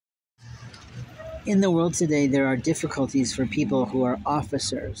In the world today, there are difficulties for people who are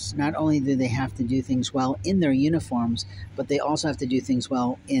officers. Not only do they have to do things well in their uniforms, but they also have to do things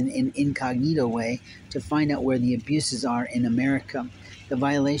well in an incognito way to find out where the abuses are in America, the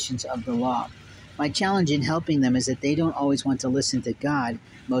violations of the law. My challenge in helping them is that they don't always want to listen to God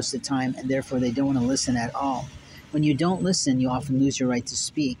most of the time, and therefore they don't want to listen at all. When you don't listen, you often lose your right to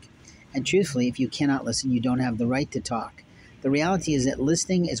speak. And truthfully, if you cannot listen, you don't have the right to talk. The reality is that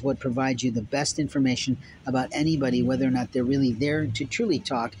listening is what provides you the best information about anybody, whether or not they're really there to truly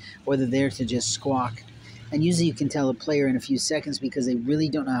talk or they're there to just squawk. And usually you can tell a player in a few seconds because they really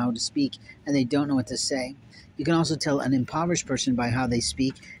don't know how to speak and they don't know what to say. You can also tell an impoverished person by how they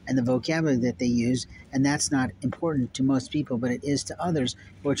speak and the vocabulary that they use, and that's not important to most people, but it is to others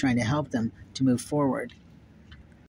who are trying to help them to move forward.